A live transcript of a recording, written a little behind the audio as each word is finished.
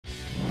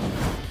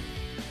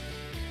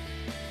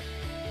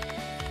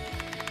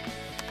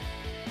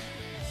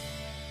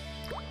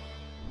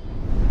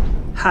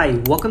Hi,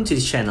 welcome to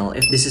the channel.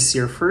 If this is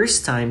your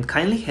first time,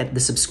 kindly hit the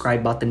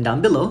subscribe button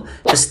down below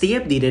to stay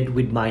updated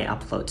with my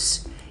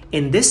uploads.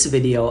 In this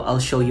video, I'll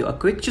show you a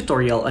quick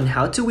tutorial on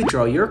how to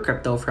withdraw your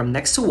crypto from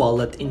Nexo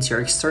Wallet into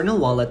your external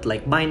wallet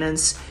like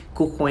Binance,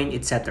 KuCoin,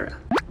 etc.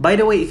 By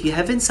the way, if you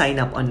haven't signed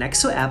up on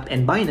Nexo App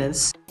and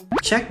Binance,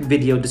 check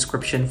video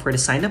description for the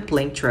sign up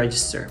link to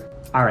register.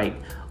 Alright,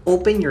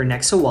 open your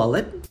Nexo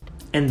Wallet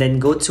and then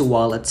go to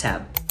Wallet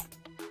tab.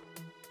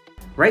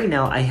 Right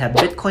now, I have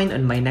Bitcoin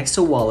on my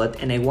Nexo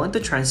wallet and I want to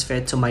transfer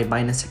it to my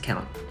Binance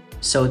account.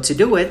 So to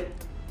do it,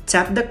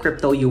 tap the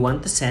crypto you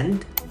want to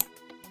send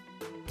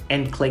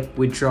and click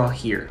withdraw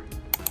here.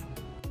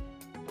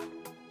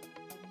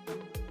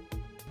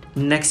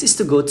 Next is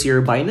to go to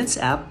your Binance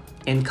app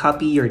and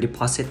copy your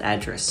deposit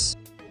address.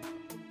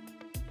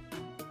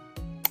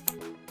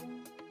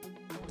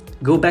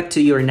 Go back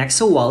to your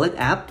Nexo Wallet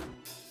app,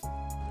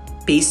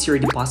 paste your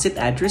deposit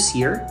address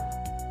here.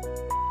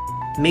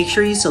 Make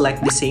sure you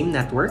select the same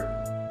network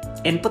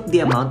and put the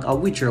amount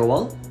of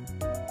withdrawal.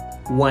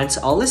 Once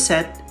all is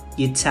set,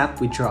 you tap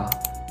withdraw.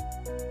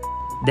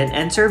 Then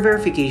enter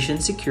verification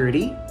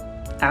security.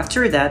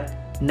 After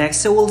that,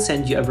 Nexo will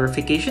send you a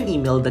verification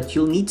email that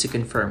you'll need to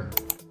confirm.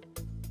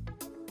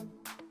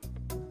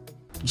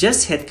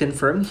 Just hit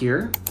confirm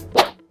here.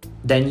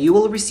 Then you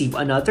will receive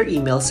another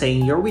email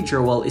saying your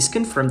withdrawal is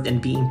confirmed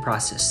and being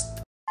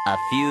processed. A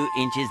few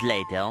inches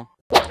later.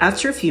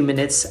 After a few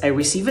minutes, I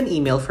receive an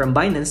email from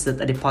Binance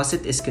that a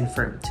deposit is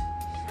confirmed.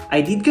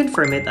 I did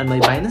confirm it on my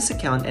Binance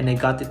account and I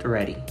got it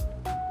already.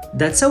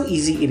 That's how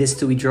easy it is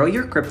to withdraw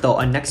your crypto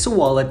on Nexo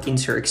Wallet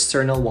into your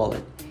external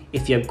wallet.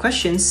 If you have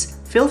questions,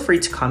 feel free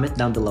to comment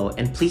down below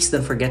and please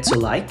don't forget to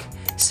like,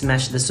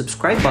 smash the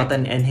subscribe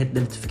button and hit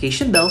the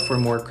notification bell for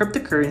more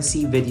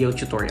cryptocurrency video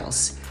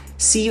tutorials.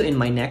 See you in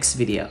my next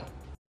video.